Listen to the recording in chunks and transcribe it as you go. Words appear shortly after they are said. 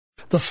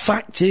The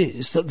fact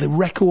is that the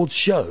record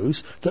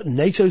shows that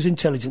NATO's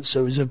intelligence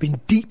services have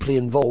been deeply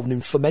involved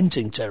in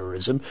fomenting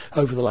terrorism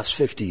over the last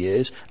 50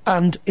 years,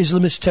 and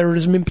Islamist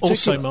terrorism in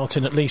particular. Also,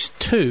 Martin, at least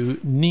 2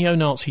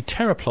 neo-Nazi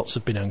terror plots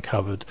have been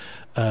uncovered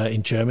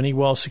in Germany,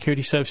 while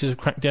security services have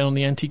cracked down on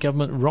the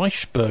anti-government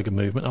Reichsbürger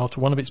movement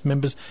after one of its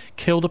members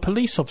killed a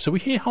police officer. We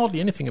hear hardly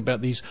anything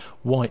about these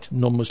white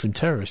non-Muslim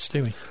terrorists,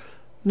 do we?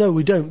 No,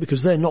 we don't,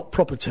 because they're not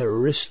proper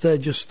terrorists. They're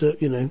just, I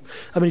mean,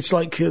 it's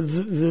like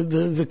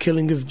the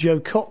killing of Joe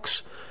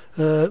Cox.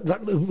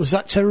 Was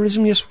that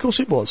terrorism? Yes, of course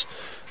it was.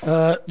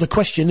 The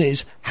question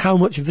is, how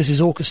much of this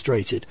is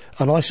orchestrated?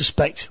 And I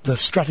suspect the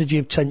strategy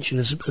of tension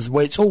is the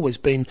way it's always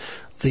been.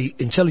 The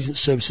intelligence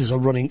services are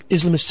running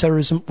Islamist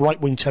terrorism,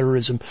 right-wing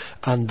terrorism,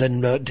 and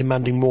then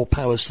demanding more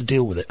powers to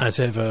deal with it. As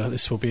ever,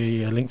 this will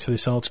be a link to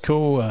this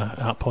article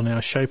up on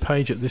our show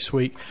page at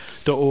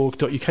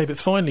thisweek.org.uk. But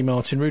finally,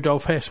 Martin,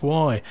 Rudolf Hess,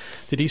 why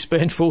did he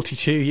spend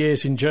 42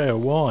 years in jail?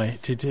 Why?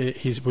 Was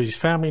his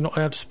family not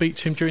allowed to speak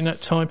to him during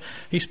that time?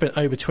 He spent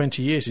over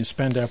 20 years in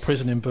Spandau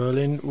prison in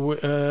Berlin,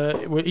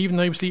 even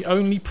though he was the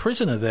only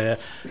prisoner there.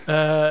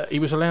 He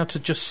was allowed to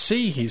just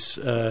see his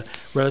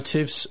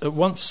relatives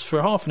once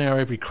for half an hour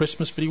every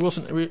Christmas, but he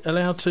wasn't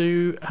allowed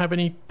to have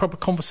any proper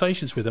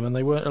conversations with them, and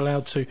they weren't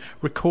allowed to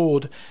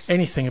record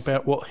anything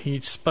about what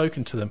he'd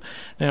spoken to them.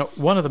 Now,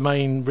 one of the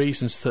main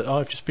reasons that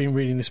I've just been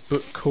reading this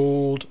book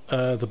called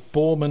the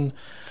Bormann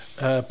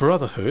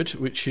Brotherhood,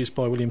 which is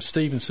by William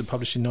Stevenson,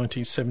 published in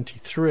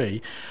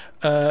 1973.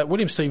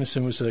 William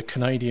Stevenson was a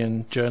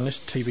Canadian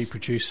journalist, TV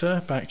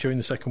producer, back during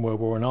the Second World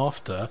War and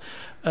after.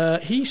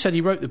 He said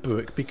he wrote the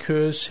book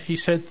because he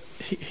said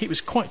it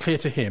was quite clear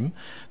to him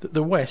that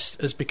the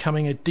West is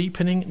becoming a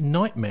deepening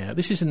nightmare.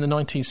 This is in the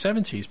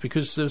 1970s,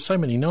 because there were so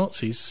many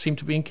Nazis seemed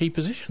to be in key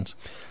positions.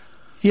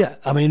 Yeah,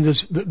 I mean,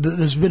 there's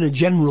been a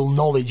general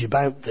knowledge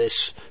about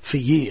this for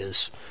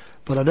years,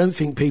 but I don't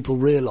think people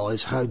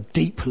realise how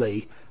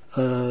deeply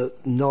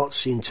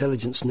Nazi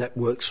intelligence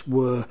networks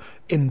were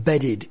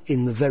embedded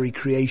in the very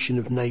creation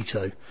of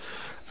NATO.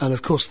 And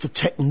of course the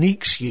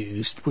techniques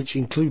used, which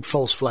include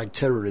false flag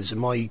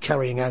terrorism, i.e.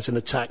 carrying out an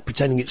attack,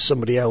 pretending it's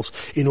somebody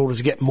else in order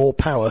to get more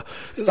power,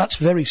 that's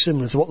very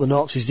similar to what the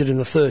Nazis did in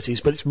the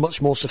 30s, but it's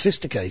much more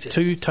sophisticated.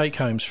 2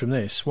 take-homes from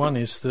this. One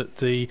is that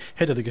the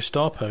head of the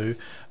Gestapo,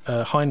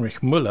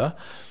 Heinrich Muller,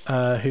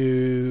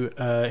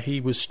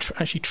 he was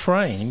actually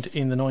trained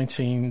in the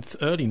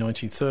early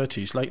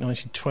 1930s, late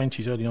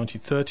 1920s, early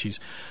 1930s,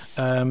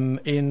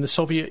 in the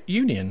Soviet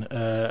Union,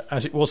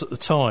 as it was at the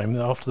time,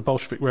 after the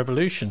Bolshevik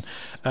Revolution.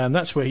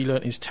 That's where he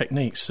learnt his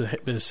techniques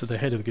as the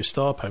head of the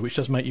Gestapo, which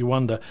does make you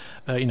wonder,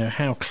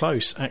 how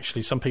close,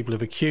 actually, some people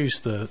have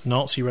accused the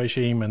Nazi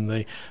regime and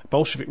the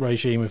Bolshevik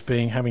regime of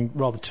having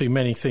rather too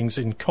many things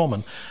in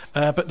common.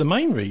 But the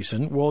main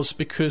reason was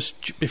because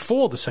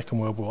before the Second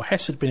World War,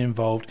 Hess had been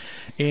involved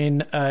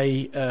in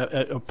a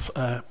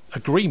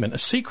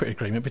secret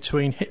agreement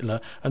between Hitler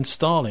and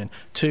Stalin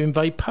to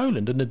invade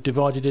Poland, and had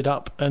divided it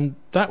up, and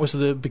that was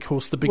the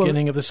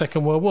beginning of the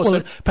Second World War.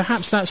 So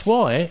perhaps that's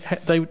why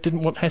they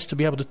didn't want Hess to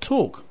be able to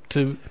talk,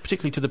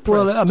 particularly to the press.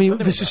 Well, I mean,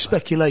 this is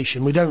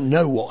speculation. We don't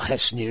know what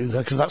Hess knew,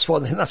 because that's why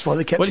they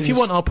kept. Well, if you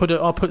want, I'll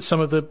put some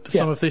of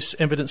this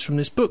evidence from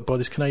this book by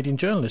this Canadian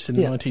journalist in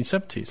the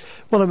 1970s.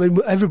 Well, I mean,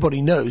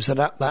 everybody knows that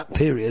at that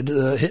period,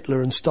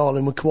 Hitler and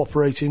Stalin were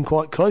cooperating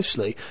quite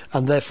closely,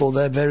 and therefore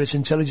their various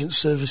intelligence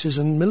services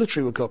and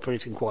military were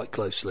cooperating quite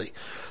closely.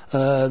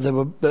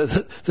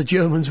 The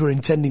Germans were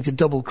intending to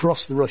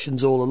double-cross the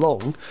Russians all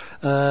along,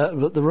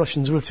 but the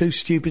Russians were too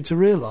stupid to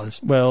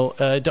realise. Well,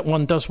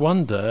 one does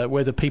wonder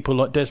whether people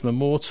like Desmond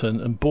Morton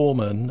and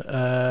Bormann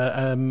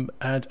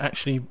had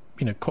actually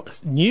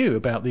knew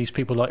about these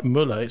people like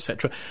Muller,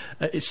 etc.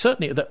 It's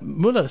certainly that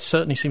Muller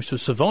certainly seems to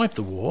have survived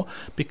the war,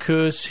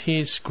 because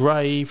his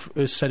grave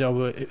was said,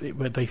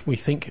 we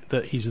think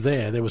that he's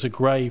there. There was a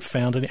grave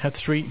found, and it had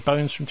 3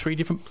 bones from 3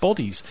 different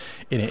bodies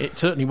in it. It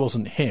certainly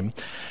wasn't him.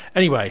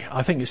 Anyway,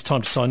 I think it's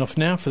time to sign off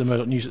now for the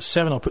Murdoch News at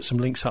 7. I'll put some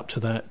links up to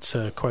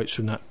that, quotes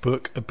from that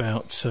book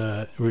about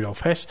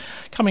Rudolf Hess.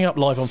 Coming up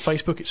live on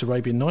Facebook, it's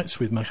Arabian Nights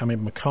with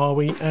Mohammed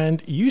Makawi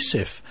and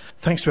Yusuf.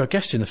 Thanks to our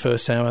guests in the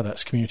first hour,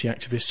 that's community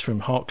activists from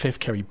Hartcliffe,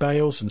 Kerry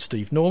Bales, and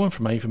Steve Norman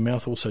from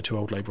Avonmouth, also to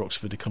Old Labour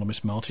Oxford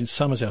economist Martin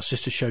Summers. Our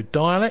sister show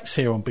Dialects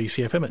here on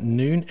BCFM at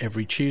noon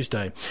every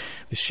Tuesday.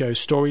 This show's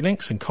story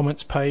links and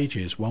comments page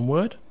is one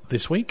word,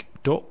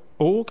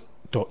 thisweek.org.uk.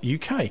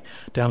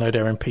 Download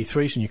our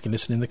MP3s and you can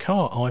listen in the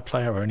car,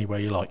 iPlayer, or anywhere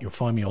you like. You'll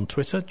find me on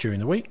Twitter during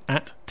the week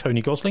at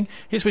Tony Gosling.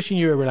 Here's wishing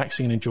you a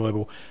relaxing and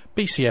enjoyable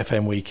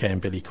BCFM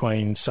weekend. Billy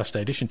Quain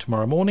Saturday edition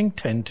tomorrow morning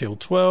 10 till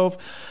 12,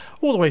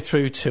 all the way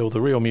through till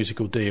the Real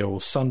Musical Deal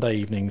Sunday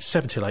evening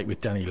 7 till 8 with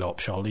Danny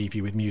Lopsh. I'll leave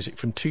you with music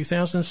from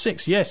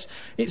 2006. Yes,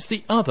 it's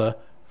the other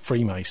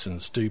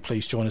Freemasons. Do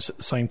please join us at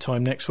the same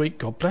time next week.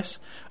 God bless,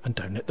 and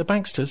don't let the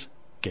banksters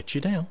get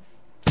you down.